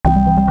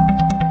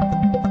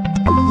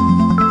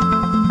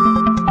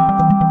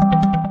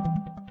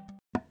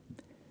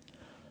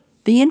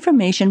The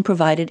information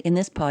provided in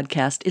this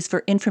podcast is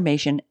for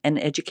information and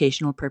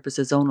educational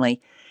purposes only.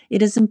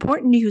 It is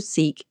important you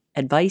seek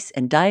advice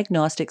and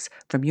diagnostics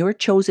from your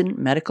chosen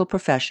medical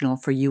professional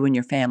for you and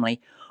your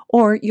family,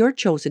 or your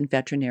chosen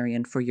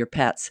veterinarian for your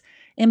pets.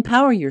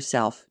 Empower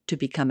yourself to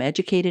become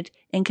educated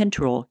and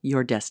control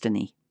your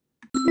destiny.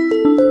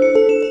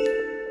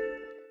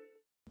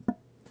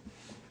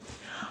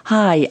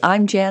 Hi,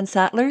 I'm Jan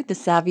Sattler, the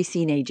Savvy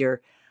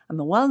Teenager. I'm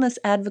a wellness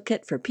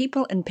advocate for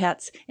people and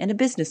pets and a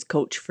business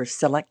coach for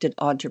selected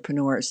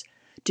entrepreneurs.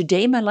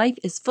 Today, my life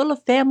is full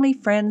of family,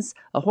 friends,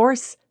 a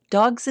horse,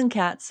 dogs and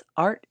cats,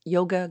 art,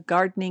 yoga,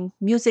 gardening,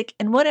 music,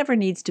 and whatever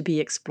needs to be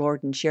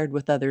explored and shared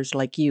with others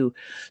like you,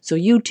 so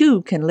you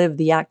too can live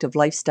the active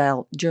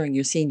lifestyle during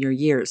your senior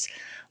years.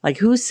 Like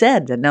who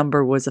said the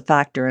number was a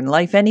factor in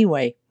life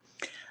anyway?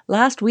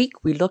 Last week,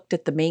 we looked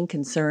at the main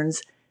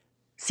concerns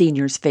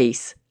seniors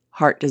face.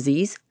 Heart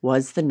disease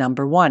was the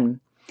number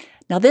one.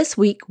 Now, this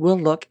week, we'll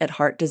look at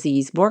heart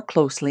disease more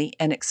closely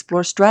and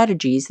explore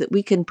strategies that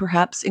we can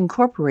perhaps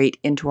incorporate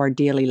into our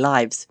daily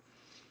lives.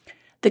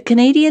 The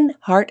Canadian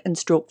Heart and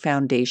Stroke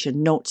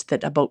Foundation notes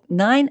that about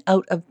 9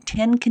 out of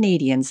 10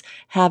 Canadians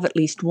have at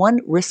least one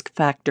risk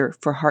factor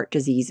for heart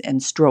disease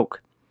and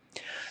stroke.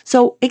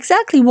 So,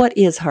 exactly what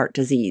is heart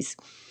disease?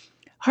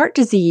 Heart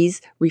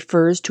disease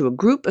refers to a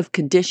group of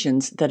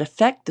conditions that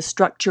affect the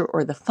structure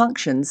or the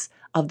functions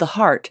of the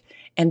heart,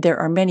 and there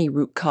are many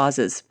root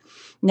causes.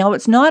 Now,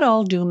 it's not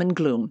all doom and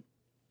gloom.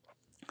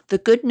 The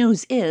good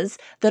news is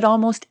that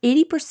almost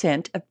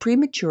 80% of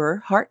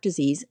premature heart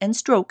disease and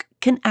stroke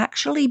can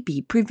actually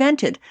be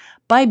prevented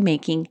by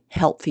making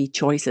healthy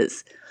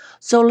choices.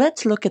 So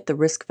let's look at the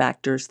risk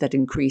factors that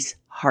increase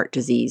heart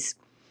disease.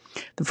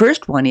 The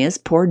first one is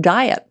poor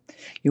diet.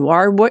 You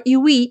are what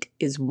you eat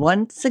is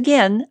once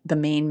again the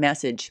main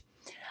message.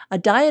 A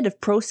diet of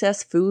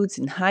processed foods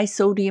and high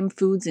sodium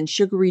foods and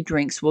sugary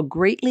drinks will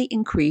greatly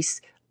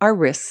increase our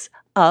risks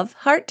of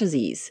heart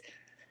disease.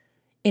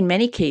 In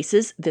many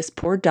cases, this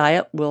poor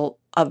diet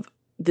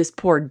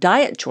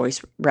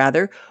choice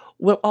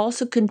will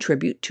also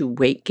contribute to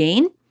weight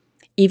gain,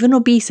 even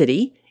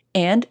obesity,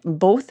 and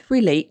both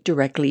relate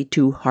directly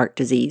to heart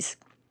disease.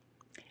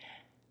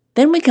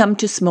 Then we come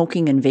to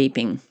smoking and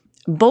vaping.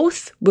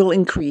 Both will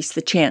increase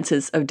the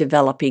chances of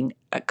developing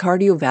a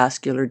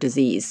cardiovascular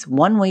disease,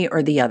 one way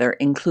or the other,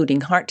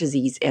 including heart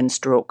disease and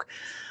stroke.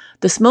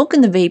 The smoke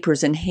and the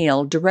vapors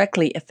inhaled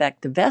directly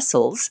affect the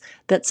vessels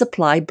that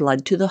supply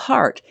blood to the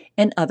heart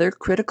and other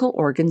critical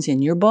organs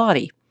in your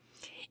body.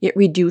 It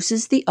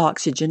reduces the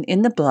oxygen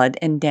in the blood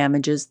and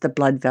damages the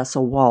blood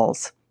vessel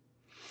walls.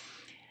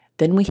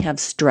 Then we have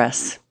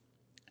stress.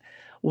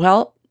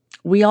 Well,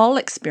 we all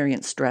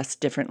experience stress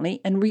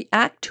differently and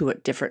react to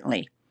it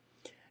differently.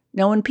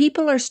 Now, when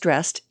people are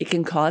stressed, it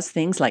can cause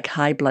things like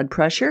high blood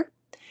pressure.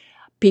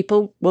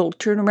 People will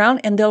turn around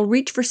and they'll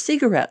reach for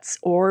cigarettes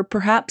or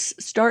perhaps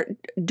start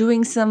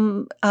doing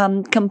some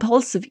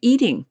compulsive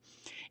eating.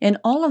 And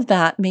all of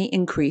that may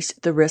increase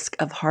the risk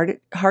of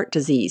heart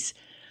disease.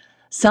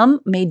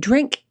 Some may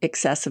drink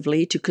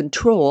excessively to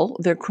control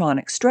their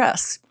chronic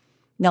stress.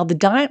 Now,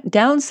 the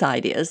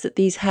downside is that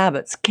these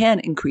habits can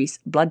increase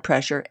blood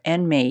pressure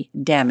and may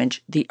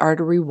damage the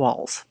artery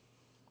walls.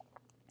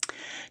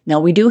 Now,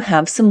 we do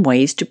have some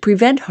ways to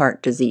prevent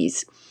heart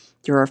disease.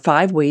 There are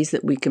 5 ways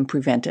that we can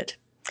prevent it.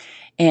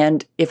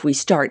 And if we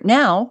start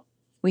now,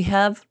 we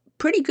have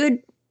pretty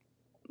good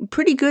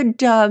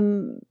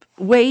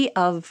way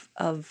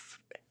of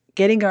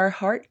getting our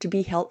heart to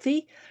be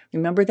healthy.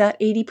 Remember that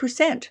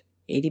 80%.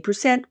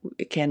 80%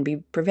 can be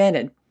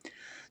prevented.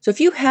 So if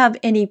you have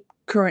any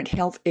current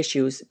health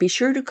issues, be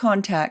sure to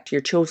contact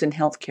your chosen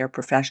healthcare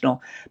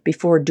professional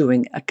before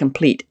doing a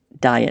complete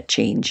diet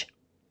change.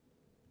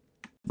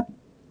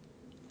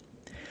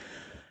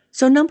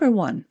 So number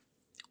 1,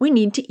 we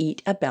need to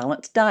eat a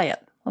balanced diet.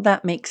 Well,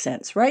 that makes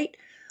sense, right?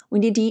 We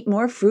need to eat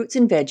more fruits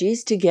and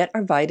veggies to get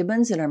our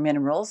vitamins and our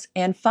minerals,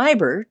 and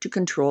fiber to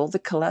control the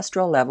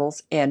cholesterol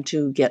levels and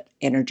to get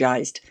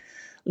energized.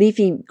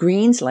 Leafy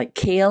greens like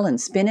kale and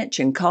spinach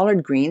and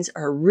collard greens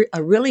are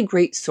a really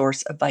great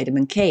source of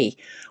vitamin K,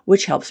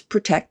 which helps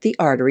protect the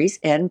arteries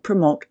and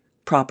promote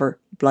proper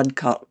blood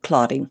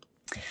clotting.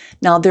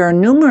 Now, there are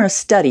numerous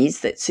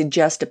studies that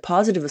suggest a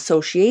positive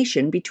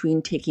association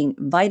between taking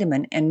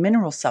vitamin and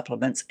mineral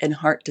supplements and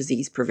heart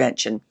disease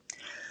prevention.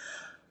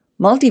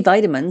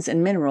 Multivitamins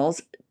and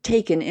minerals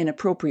taken in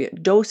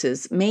appropriate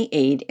doses may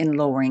aid in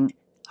lowering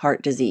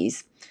heart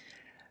disease.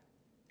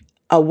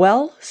 A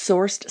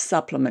well-sourced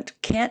supplement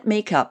can't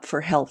make up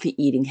for healthy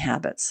eating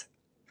habits.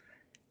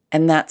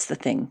 And that's the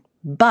thing.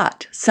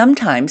 But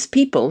sometimes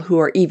people who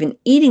are even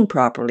eating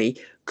properly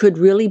could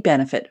really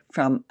benefit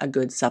from a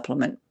good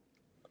supplement.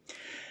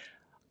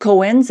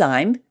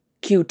 Coenzyme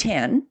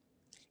Q10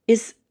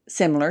 is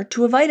similar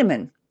to a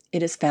vitamin.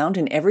 It is found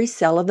in every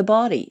cell of the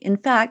body. In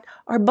fact,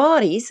 our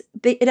bodies,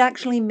 it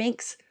actually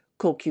makes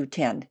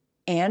CoQ10,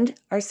 and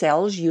our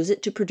cells use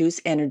it to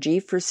produce energy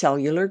for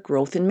cellular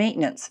growth and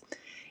maintenance.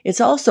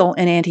 It's also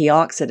an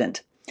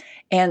antioxidant,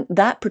 and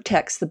that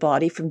protects the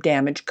body from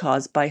damage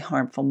caused by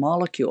harmful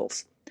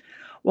molecules.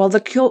 While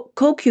the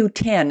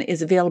CoQ10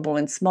 is available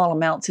in small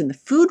amounts in the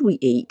food we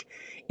eat,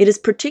 it is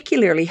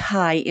particularly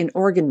high in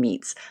organ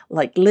meats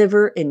like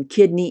liver and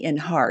kidney and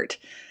heart,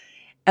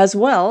 as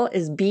well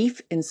as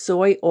beef and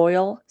soy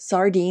oil,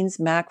 sardines,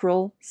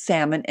 mackerel,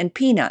 salmon, and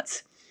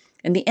peanuts.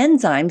 And the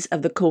enzymes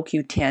of the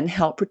CoQ10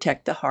 help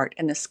protect the heart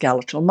and the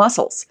skeletal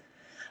muscles.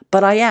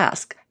 But I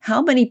ask,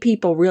 how many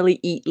people really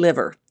eat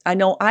liver? I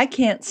know I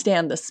can't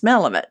stand the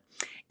smell of it.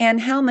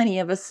 And how many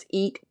of us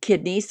eat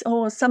kidneys?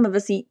 Oh, some of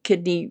us eat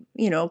kidney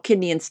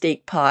and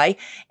steak pie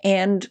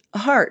and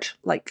heart.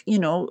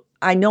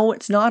 I know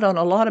it's not on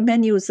a lot of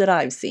menus that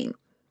I've seen.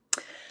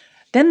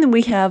 Then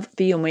we have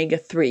the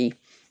omega-3,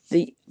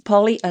 the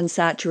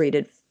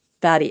polyunsaturated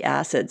fatty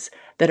acids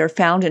that are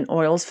found in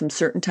oils from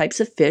certain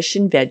types of fish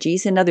and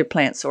veggies and other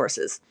plant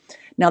sources.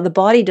 Now, the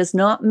body does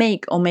not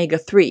make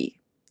omega-3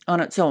 on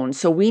its own,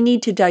 so we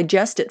need to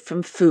digest it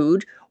from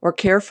food or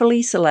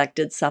carefully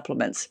selected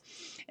supplements.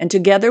 And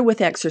together with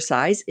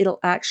exercise, it'll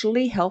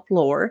actually help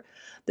lower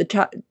the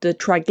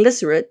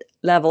triglyceride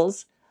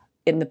levels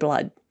in the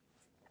blood.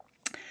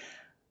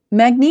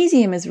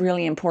 Magnesium is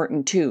really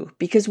important too,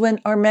 because when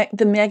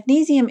the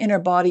magnesium in our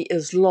body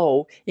is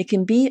low, it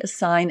can be a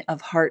sign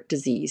of heart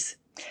disease.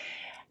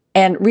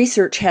 And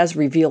research has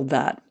revealed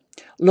that.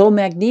 Low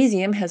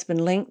magnesium has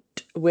been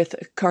linked with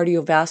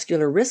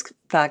cardiovascular risk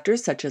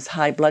factors such as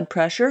high blood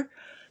pressure,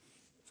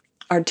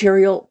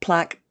 arterial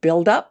plaque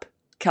buildup,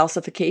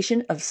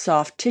 calcification of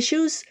soft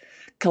tissues,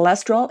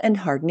 cholesterol, and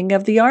hardening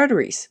of the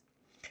arteries.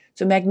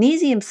 So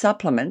magnesium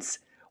supplements,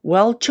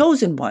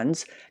 well-chosen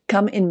ones,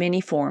 come in many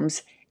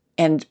forms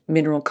and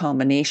mineral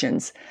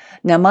combinations.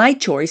 Now, my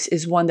choice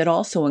is one that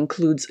also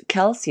includes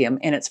calcium,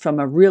 and it's from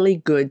a really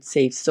good,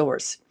 safe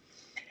source.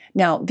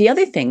 Now, the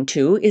other thing,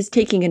 too, is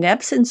taking an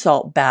Epsom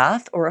salt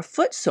bath or a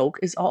foot soak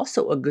is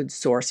also a good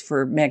source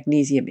for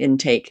magnesium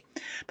intake.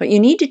 But you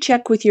need to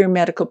check with your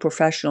medical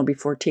professional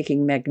before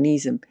taking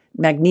magnesium,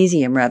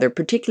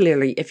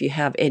 particularly if you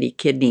have any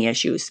kidney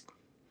issues.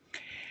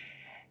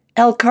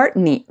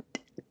 L-carnitine,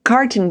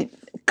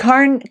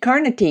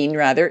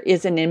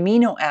 is an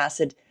amino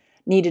acid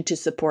needed to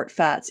support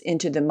fats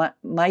into the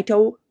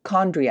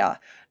mitochondria.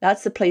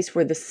 That's the place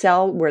where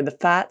the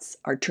fats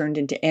are turned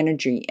into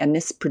energy, and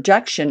this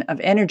production of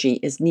energy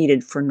is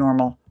needed for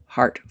normal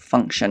heart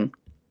function.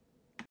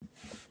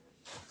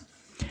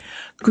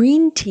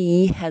 Green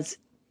tea has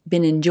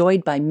been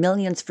enjoyed by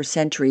millions for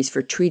centuries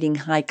for treating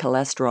high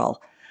cholesterol.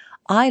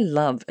 I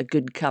love a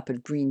good cup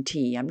of green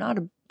tea. I'm not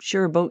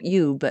sure about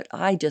you, but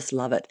I just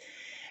love it.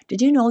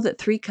 Did you know that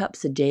 3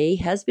 cups a day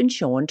has been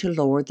shown to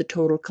lower the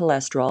total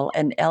cholesterol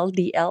and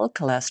LDL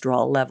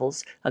cholesterol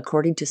levels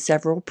according to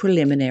several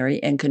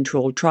preliminary and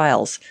controlled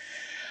trials?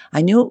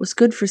 I knew it was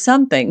good for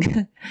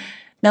something.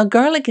 Now,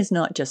 garlic is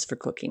not just for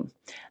cooking.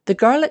 The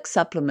garlic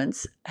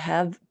supplements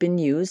have been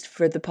used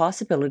for the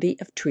possibility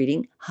of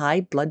treating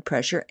high blood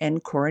pressure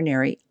and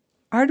coronary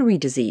artery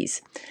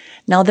disease.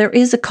 Now, there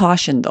is a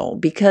caution, though,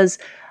 because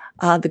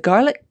the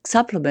garlic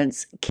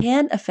supplements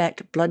can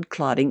affect blood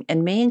clotting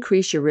and may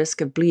increase your risk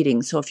of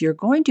bleeding. So if you're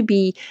going to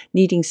be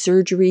needing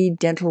surgery,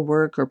 dental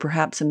work, or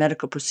perhaps a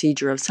medical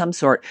procedure of some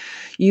sort,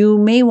 you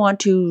may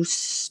want to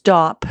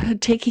stop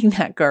taking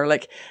that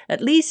garlic at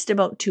least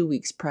about 2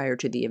 weeks prior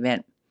to the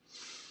event.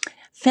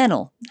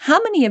 Fennel. How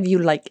many of you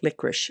like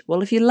licorice?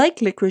 Well, if you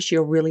like licorice,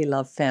 you'll really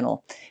love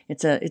fennel.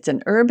 It's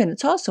an herb, and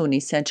it's also an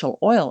essential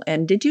oil.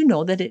 And did you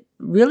know that it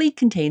really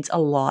contains a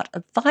lot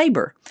of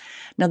fiber?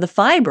 Now, the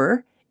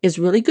fiber is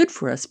really good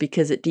for us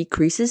because it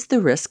decreases the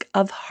risk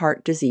of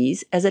heart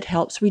disease as it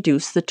helps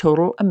reduce the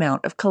total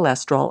amount of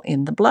cholesterol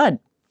in the blood.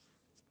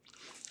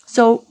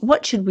 So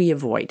what should we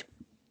avoid?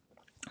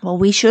 Well,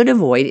 we should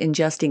avoid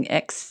ingesting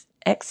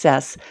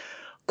excess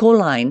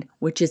choline,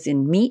 which is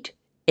in meat,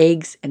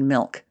 eggs, and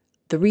milk.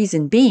 The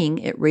reason being,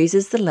 it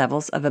raises the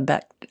levels of a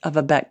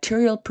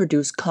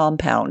bacterial-produced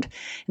compound,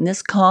 and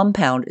this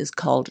compound is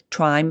called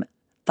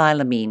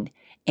trimethylamine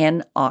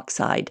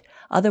N-oxide,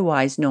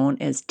 otherwise known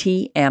as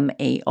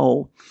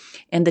TMAO,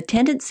 and the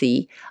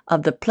tendency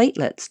of the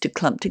platelets to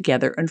clump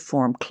together and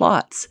form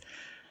clots.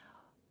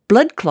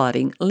 Blood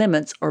clotting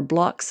limits or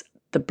blocks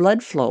the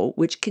blood flow,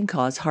 which can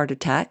cause heart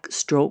attack,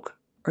 stroke,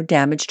 or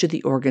damage to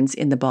the organs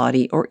in the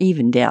body, or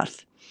even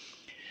death.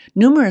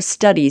 Numerous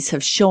studies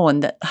have shown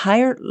that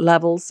higher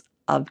levels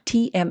of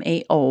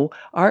TMAO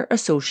are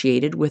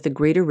associated with a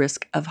greater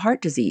risk of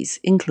heart disease,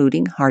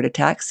 including heart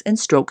attacks and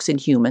strokes in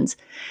humans,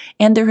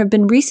 and there have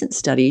been recent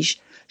studies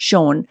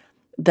shown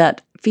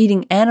that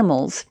feeding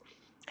animals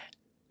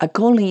a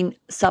choline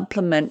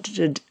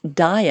supplemented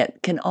diet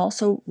can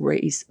also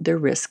raise their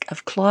risk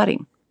of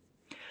clotting.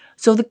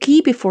 So the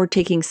key before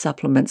taking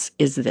supplements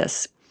is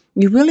this.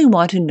 You really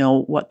want to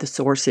know what the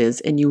source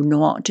is, and you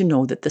want to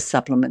know that the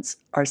supplements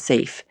are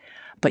safe.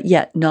 But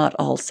yet, not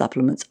all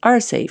supplements are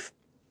safe.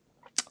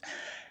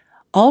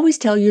 Always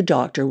tell your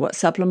doctor what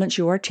supplements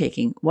you are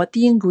taking, what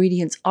the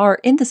ingredients are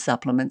in the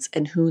supplements,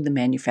 and who the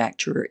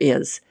manufacturer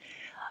is.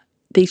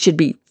 They should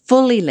be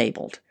fully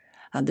labeled.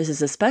 This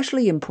is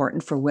especially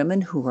important for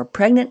women who are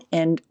pregnant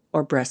and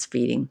or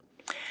breastfeeding.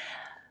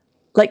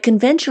 Like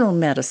conventional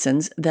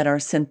medicines that are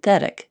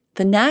synthetic,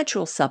 the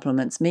natural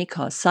supplements may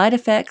cause side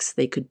effects,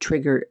 they could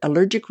trigger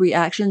allergic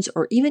reactions,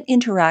 or even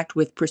interact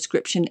with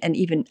prescription and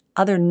even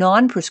other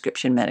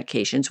non-prescription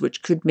medications,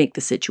 which could make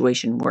the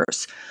situation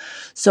worse.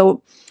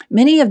 So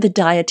many of the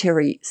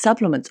dietary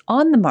supplements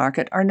on the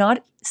market are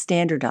not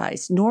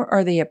standardized, nor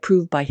are they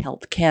approved by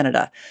Health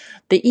Canada.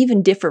 They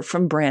even differ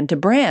from brand to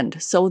brand.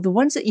 So the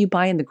ones that you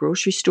buy in the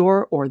grocery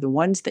store or the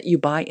ones that you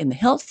buy in the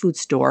health food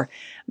store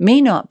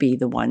may not be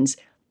the ones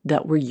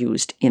that were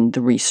used in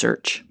the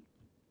research.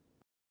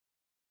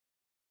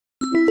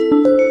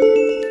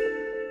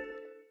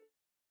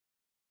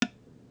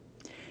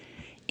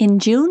 In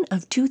June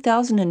of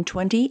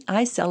 2020,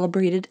 I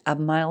celebrated a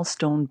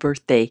milestone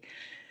birthday.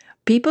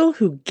 People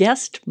who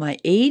guessed my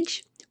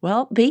age,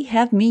 well, they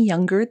have me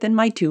younger than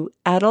my 2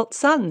 adult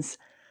sons.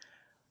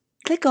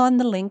 Click on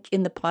the link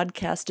in the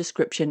podcast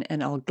description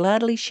and I'll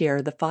gladly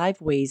share the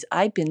 5 ways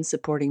I've been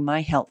supporting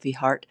my healthy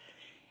heart.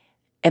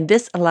 And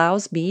this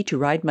allows me to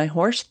ride my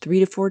horse 3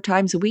 to 4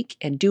 times a week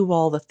and do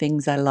all the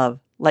things I love,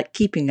 like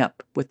keeping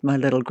up with my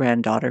little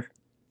granddaughter.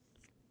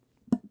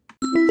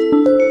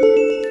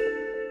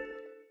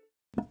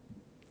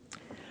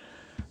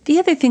 The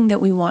other thing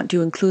that we want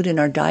to include in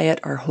our diet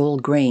are whole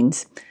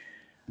grains.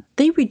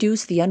 They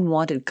reduce the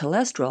unwanted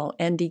cholesterol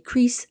and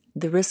decrease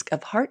the risk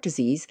of heart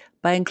disease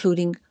by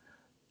including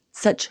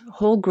such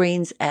whole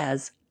grains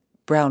as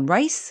brown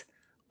rice,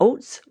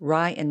 oats,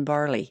 rye, and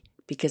barley,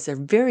 because they're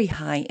very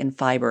high in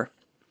fiber.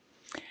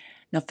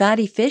 Now,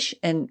 fatty fish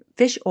and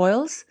fish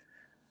oils,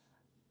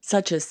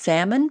 such as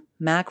salmon,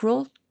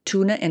 mackerel,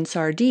 tuna, and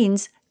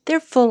sardines,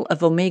 they're full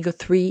of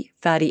omega-3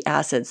 fatty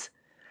acids.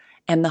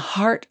 And the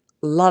heart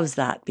loves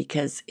that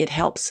because it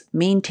helps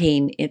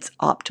maintain its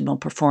optimal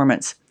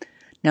performance.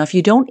 Now, if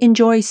you don't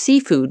enjoy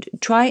seafood,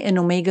 try an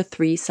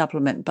omega-3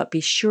 supplement, but be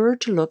sure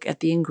to look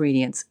at the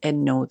ingredients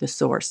and know the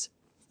source.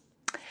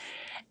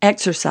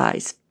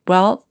 Exercise.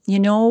 Well,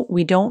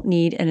 we don't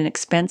need an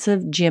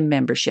expensive gym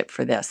membership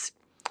for this.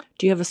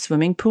 Do you have a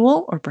swimming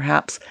pool or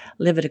perhaps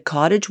live at a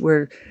cottage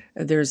where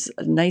there's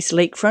a nice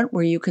lakefront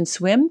where you can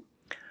swim?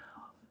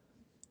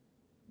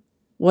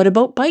 What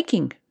about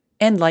biking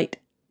and light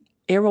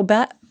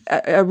aerobics,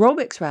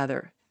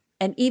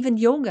 and even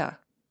yoga?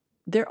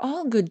 They're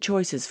all good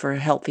choices for a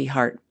healthy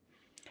heart.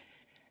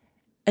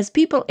 As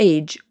people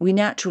age, we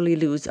naturally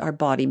lose our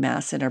body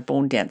mass and our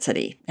bone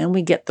density, and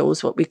we get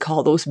what we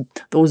call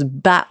those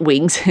bat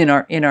wings in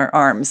our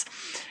arms.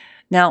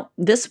 Now,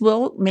 this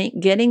will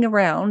make getting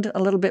around a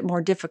little bit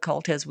more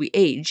difficult as we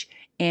age,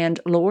 and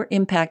lower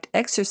impact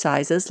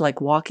exercises like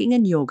walking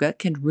and yoga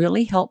can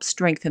really help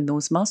strengthen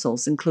those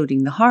muscles,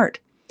 including the heart.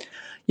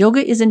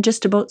 Yoga isn't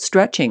just about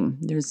stretching.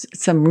 There's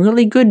some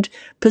really good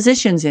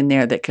positions in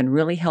there that can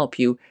really help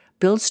you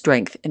build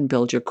strength and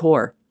build your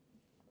core.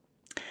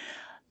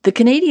 The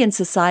Canadian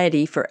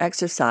Society for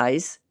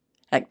Exercise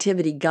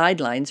Activity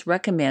Guidelines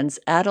recommends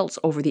adults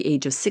over the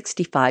age of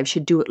 65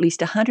 should do at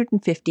least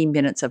 150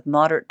 minutes of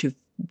moderate to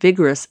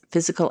vigorous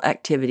physical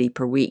activity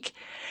per week,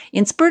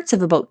 in spurts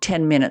of about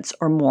 10 minutes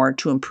or more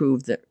to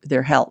improve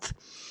their health.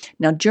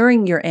 Now,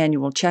 during your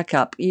annual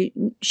checkup,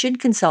 you should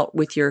consult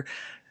with your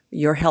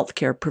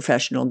healthcare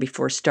professional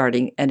before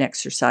starting an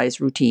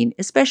exercise routine,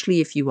 especially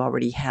if you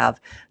already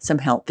have some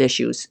health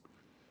issues.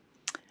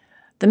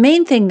 The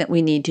main thing that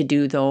we need to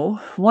do, though,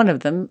 one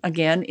of them,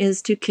 again,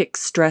 is to kick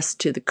stress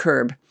to the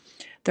curb.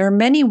 There are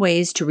many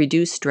ways to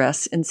reduce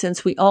stress, and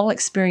since we all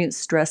experience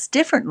stress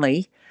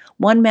differently,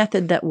 one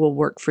method that will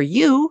work for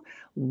you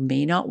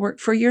may not work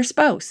for your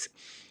spouse.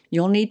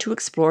 You'll need to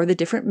explore the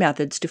different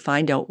methods to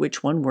find out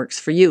which one works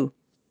for you.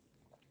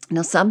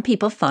 Now, some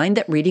people find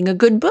that reading a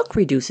good book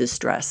reduces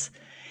stress.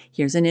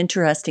 Here's an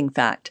interesting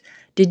fact.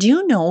 Did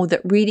you know that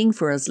reading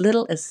for as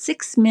little as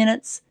 6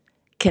 minutes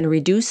can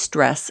reduce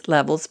stress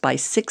levels by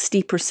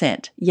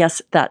 60%?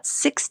 Yes, that's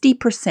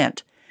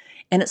 60%.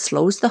 And it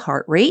slows the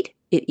heart rate,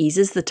 it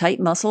eases the tight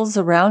muscles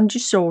around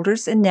your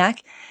shoulders and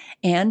neck,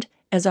 and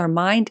as our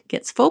mind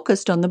gets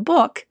focused on the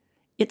book,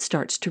 it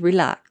starts to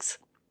relax.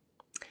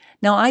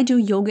 Now, I do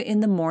yoga in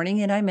the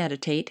morning and I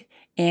meditate,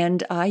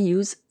 and I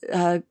use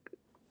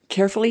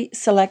carefully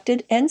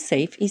selected and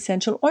safe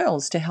essential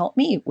oils to help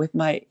me with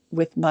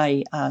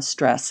my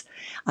stress.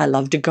 I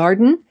love to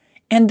garden,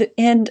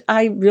 and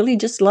I really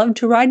just love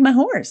to ride my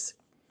horse.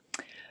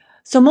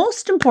 So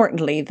most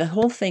importantly, the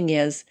whole thing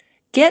is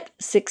get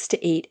 6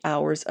 to 8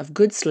 hours of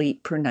good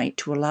sleep per night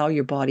to allow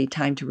your body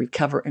time to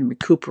recover and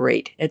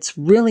recuperate. It's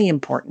really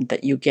important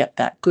that you get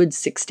that good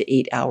 6 to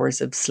 8 hours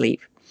of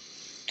sleep.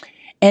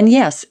 And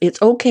yes,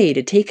 it's okay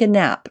to take a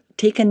nap.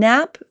 Take a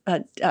nap,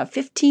 a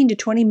 15 to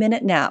 20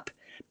 minute nap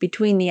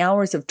between the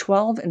hours of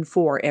 12 and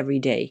 4 every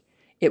day.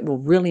 It will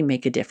really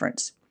make a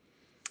difference.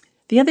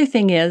 The other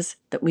thing is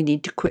that we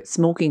need to quit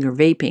smoking or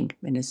vaping.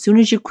 And as soon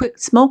as you quit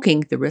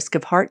smoking, the risk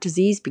of heart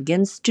disease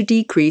begins to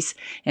decrease,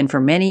 and for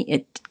many,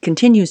 it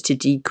continues to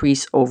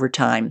decrease over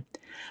time.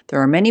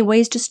 There are many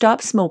ways to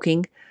stop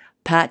smoking: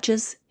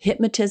 patches,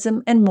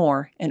 hypnotism, and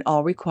more, and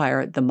all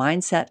require the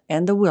mindset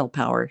and the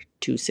willpower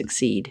to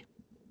succeed.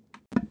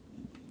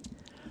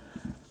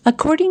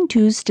 According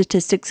to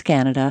Statistics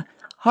Canada,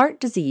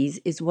 heart disease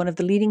is one of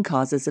the leading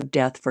causes of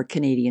death for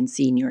Canadian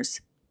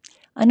seniors.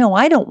 I know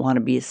I don't want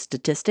to be a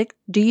statistic,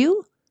 do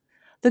you?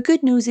 The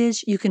good news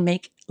is you can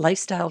make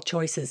lifestyle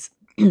choices.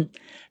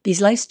 These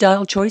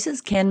lifestyle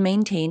choices can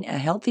maintain a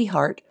healthy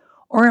heart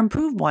or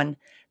improve one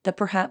that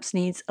perhaps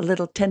needs a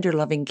little tender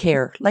loving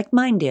care, like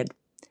mine did.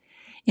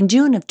 In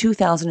June of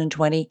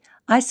 2020,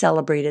 I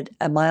celebrated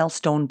a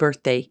milestone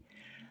birthday.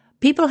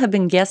 People have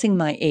been guessing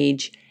my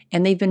age,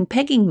 and they've been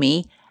pegging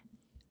me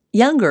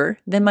younger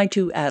than my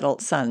two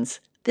adult sons.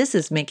 This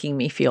is making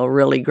me feel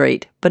really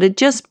great, but it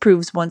just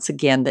proves once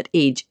again that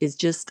age is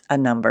just a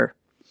number.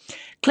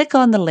 Click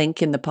on the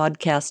link in the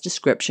podcast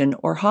description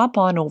or hop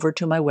on over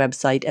to my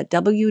website at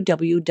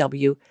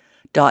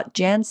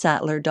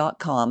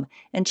www.jansattler.com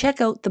and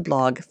check out the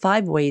blog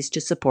 5 Ways to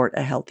Support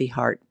a Healthy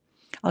Heart.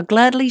 I'll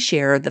gladly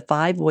share the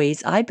 5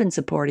 ways I've been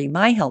supporting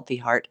my healthy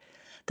heart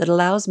that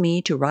allows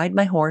me to ride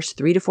my horse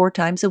 3 to 4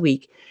 times a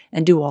week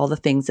and do all the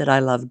things that I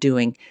love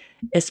doing,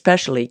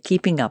 especially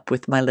keeping up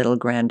with my little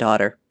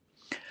granddaughter.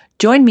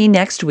 Join me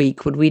next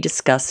week when we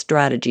discuss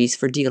strategies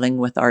for dealing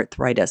with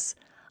arthritis.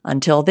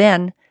 Until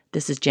then,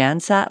 this is Jan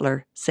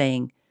Sattler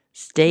saying,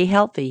 stay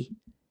healthy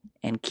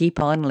and keep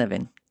on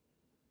living.